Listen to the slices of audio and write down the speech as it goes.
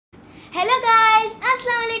Hello guys,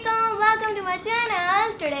 Assalamu alaikum. Welcome to my channel.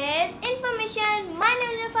 Today's information. My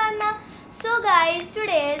name is Fatma. So guys,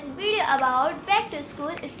 today's video about back to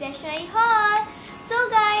school stationery haul. So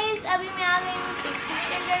guys, अभी मैं आ गई हूँ 6th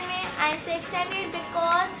standard में. I am so excited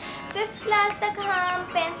because 5th class तक हम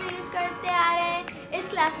pencil use करते आ रहे हैं. इस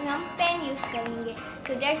क्लास में हम पेन यूज़ करेंगे.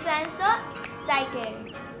 So that's why I am so excited.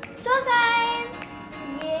 So guys,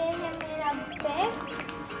 ये है मेरा bag.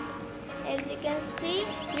 As you can see,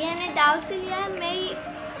 ये हमने दाऊद से लिया है. मेरी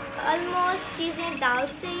ऑलमोस्ट चीज़ें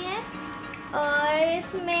दाऊद से ही हैं और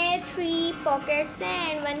इसमें 3 पॉकेट्स हैं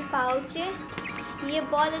एंड 1 पाउच है. ये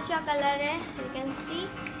बहुत अच्छा कलर है, यू कैन सी.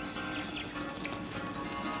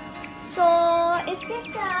 सो इसके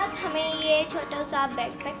साथ हमें ये छोटा सा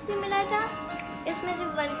बैकपैक भी मिला था. इसमें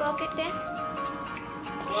सिर्फ 1 पॉकेट है.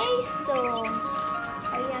 सो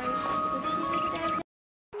आइए हम दूसरी चीज़ों की तरफ.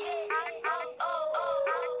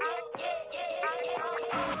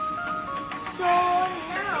 So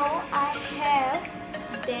now I have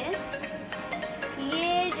this. ये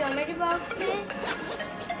ज्योमेट्री बॉक्स है.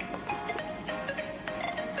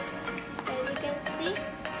 As you can see,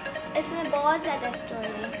 इसमें बहुत ज़्यादा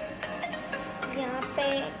स्टोरेज है. यहाँ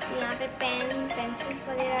पे पेन पेंसिल्स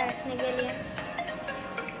वगैरह रखने के लिए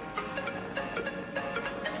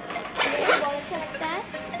मुझे बहुत अच्छा लगता है.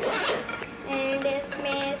 एंड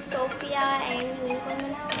इसमें सोफिया एंड यूनिकॉर्न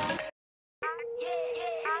बना हुआ है.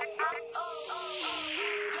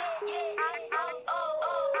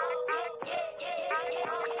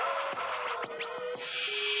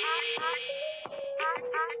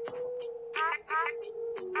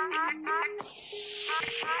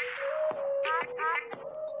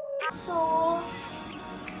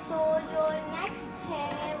 सो जो नेक्स्ट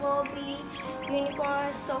है वो भी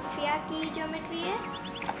यूनिकॉर्न सोफिया की ज्योमेट्री है.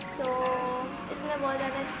 सो इसमें बहुत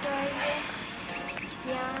ज़्यादा स्टोरेज है.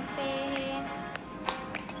 यहाँ पे है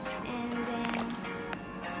एंड देन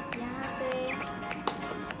यहाँ पे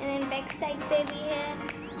एंड देन बैक साइड पे भी है.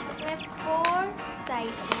 इसमें 4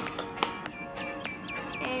 साइड्स हैं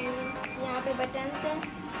एंड यहाँ पे बटन्स हैं.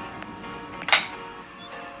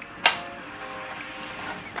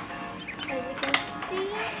 As you can see,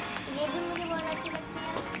 ये भी मुझे बहुत अच्छी लगती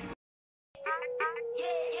है.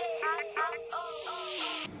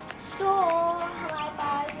 So हमारे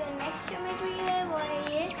पास जो नेक्स्ट ज्योमेट्री है वो है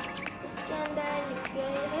ये. इसके अंदर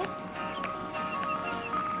लिक्विड है.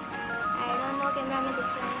 आई डोंट नो कैमरा में दिख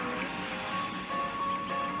रहा है.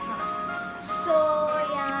 हाँ. सो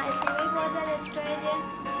यहाँ इसमें भी बहुत ज़्यादा स्टोरेज है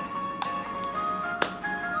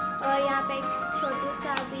और यहाँ पे एक छोटू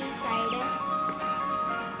सा भी साइड है.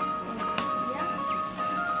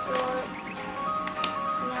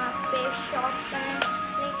 यहाँ पे शॉप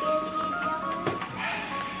करने के लिए क्या है.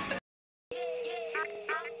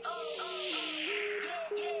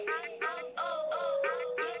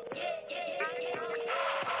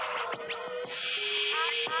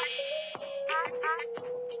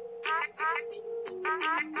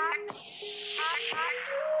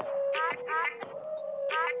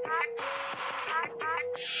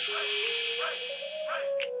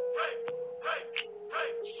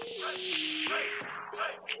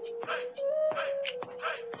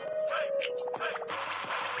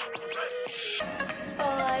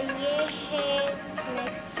 और ये है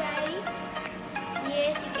नेक्स्ट डायरी. ये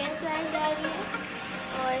सीक्वेंस वाली डायरी है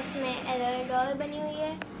और इसमें एलर डॉल बनी हुई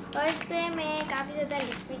है और इस पर मैं काफ़ी ज़्यादा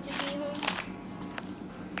लिख भी चुकी हूँ.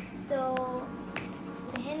 सो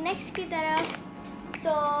है नेक्स्ट की तरफ.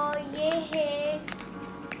 सो ये है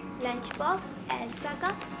लंच बॉक्स एल्सा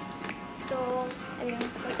का. सो अभी हम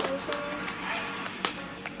उसको खोलते हैं.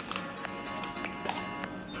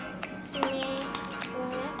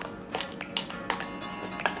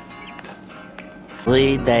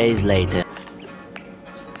 3 days later.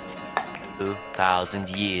 2,000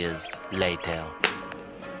 years later.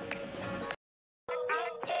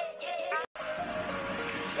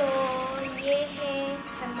 तो ये है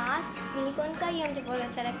थर्मास यूनिकॉर्न का. ये मुझे बहुत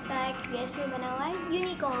अच्छा लगता है कि गैस में बना हुआ है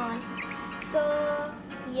यूनिकॉर्न. सो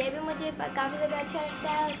ये भी मुझे काफ़ी ज़्यादा अच्छा लगता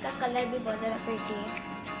है. उसका कलर भी बहुत ज़्यादा प्रिटी है.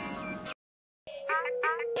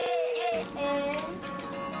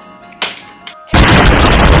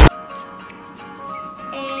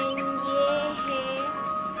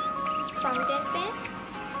 फाउंटेन पेन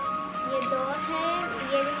ये 2 है.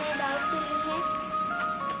 ये भी मैंने दाऊद से ली है.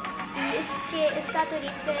 इसका तो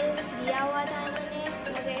रिफिल दिया हुआ था इन्होंने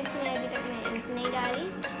मगर इसमें अभी तक मैं इंक नहीं डाली.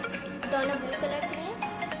 दोनों ब्लू कलर के हैं.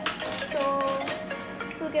 तो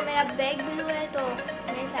क्योंकि मेरा बैग ब्लू है तो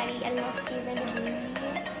मेरी सारी ऑलमोस्ट चीज़ें भी ब्लू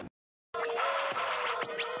हैं.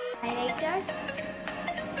 हाइलाइटर्स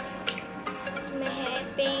इसमें है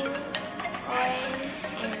पिंक, ऑरेंज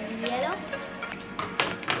एंड येलो.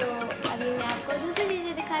 सो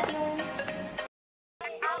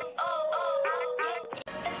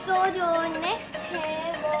जो नेक्स्ट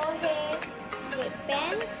है वो है ये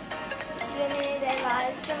पेन्स जो मैंने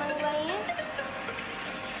दरबार से मंगवाई है।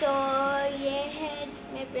 सो ये है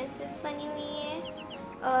जिसमें प्रिंसेस बनी हुई है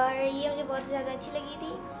और ये मुझे बहुत ज़्यादा अच्छी लगी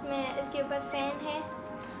थी। इसमें इसके ऊपर फ़ैन है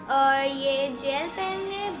और ये जेल पेन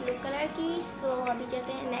है ब्लू कलर की। सो अभी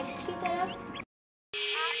चलते हैं नेक्स्ट की तरफ।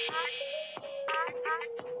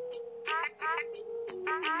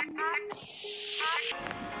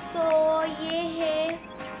 सो ये है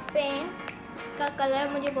पेन, इसका कलर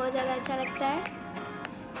मुझे बहुत ज़्यादा अच्छा लगता है।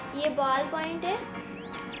 ये बॉल पॉइंट है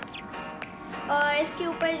और इसके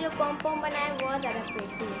ऊपर जो पॉम पॉम बना है बहुत ज़्यादा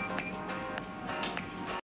प्रिटी है।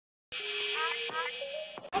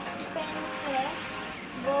 नेक्स्ट पेन है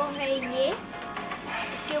वो है ये,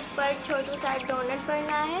 इसके ऊपर छोटू सा डोनट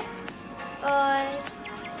बनना है और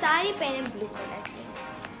सारी पेनें ब्लू कलर की है।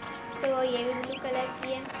 सो ये भी ब्लू कलर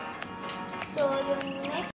की है। सो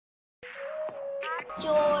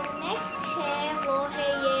जो नेक्स्ट है वो है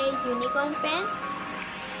ये यूनिकॉर्न पेन।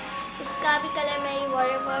 इसका भी कलर मेरी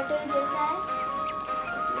वाटर बॉटल जैसा है।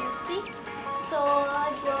 सो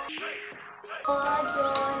जो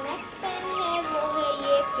नेक्स्ट पेन है वो है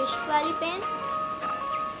ये फिश वाली पेन।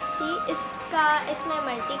 इसमें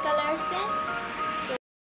मल्टी कलर्स हैं।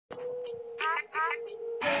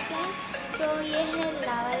 सो ये है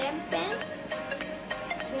लावा लैम्प पेन।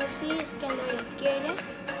 इसके अंदर लिक्विड है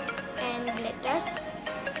एंड ग्लिटर्स।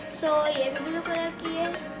 सो ये भी ब्लू कलर की है।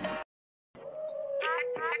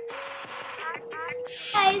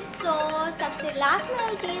 सो सबसे लास्ट में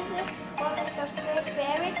जो चीज़ है वो मेरी सबसे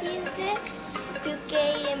फेवरेट चीज़ है, क्योंकि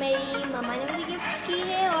ये मेरी मम्मा ने मुझे गिफ्ट की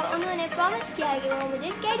है और उन्होंने प्रॉमिस किया है कि वो मुझे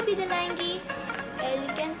कैट भी दिलाएंगी। एज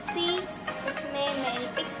यू कैन सी इसमें मेरी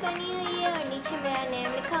पिक बनी हुई है और नीचे मेरा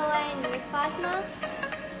नेम लिखा हुआ है, नूर फातिमा।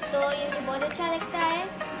 सो ये मुझे बहुत अच्छा लगता है।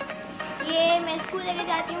 ये मैं स्कूल लेके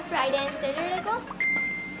जाती हूँ फ्राइडे एंड सैटरडे को,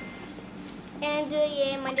 एंड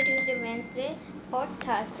ये मंडे ट्यूसडे वेडनेसडे और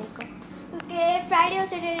थर्सडे को, क्योंकि फ्राइडे और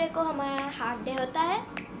सैटरडे को हमारा हाफ डे होता है।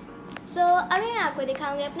 सो अभी मैं आपको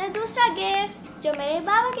दिखाऊंगी अपना दूसरा गिफ्ट जो मेरे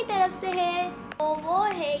बाबा की तरफ से है। तो वो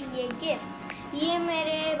है ये गिफ्ट। ये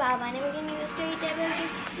मेरे बाबा ने मुझे न्यू स्टडी टेबल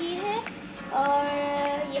गिफ्ट की है और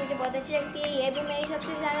ये मुझे बहुत अच्छी लगती है। ये भी मेरी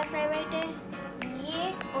सबसे ज़्यादा फेवरेट है।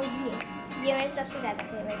 ये और ये मेरे सबसे ज़्यादा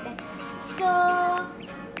फेवरेट है। सो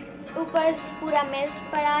ऊपर पूरा मेस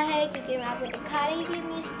पड़ा है क्योंकि मैं आपको दिखा रही थी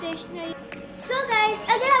अपनी स्टेशनरी। सो गाइज,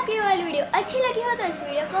 अगर आपकी वाली वीडियो अच्छी लगी हो तो इस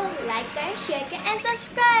वीडियो को लाइक करें, शेयर करें and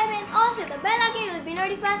subscribe and also the bell icon will be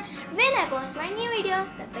notified when I post my new video.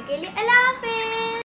 तब तक के लिए अल्लाह हाफिज़।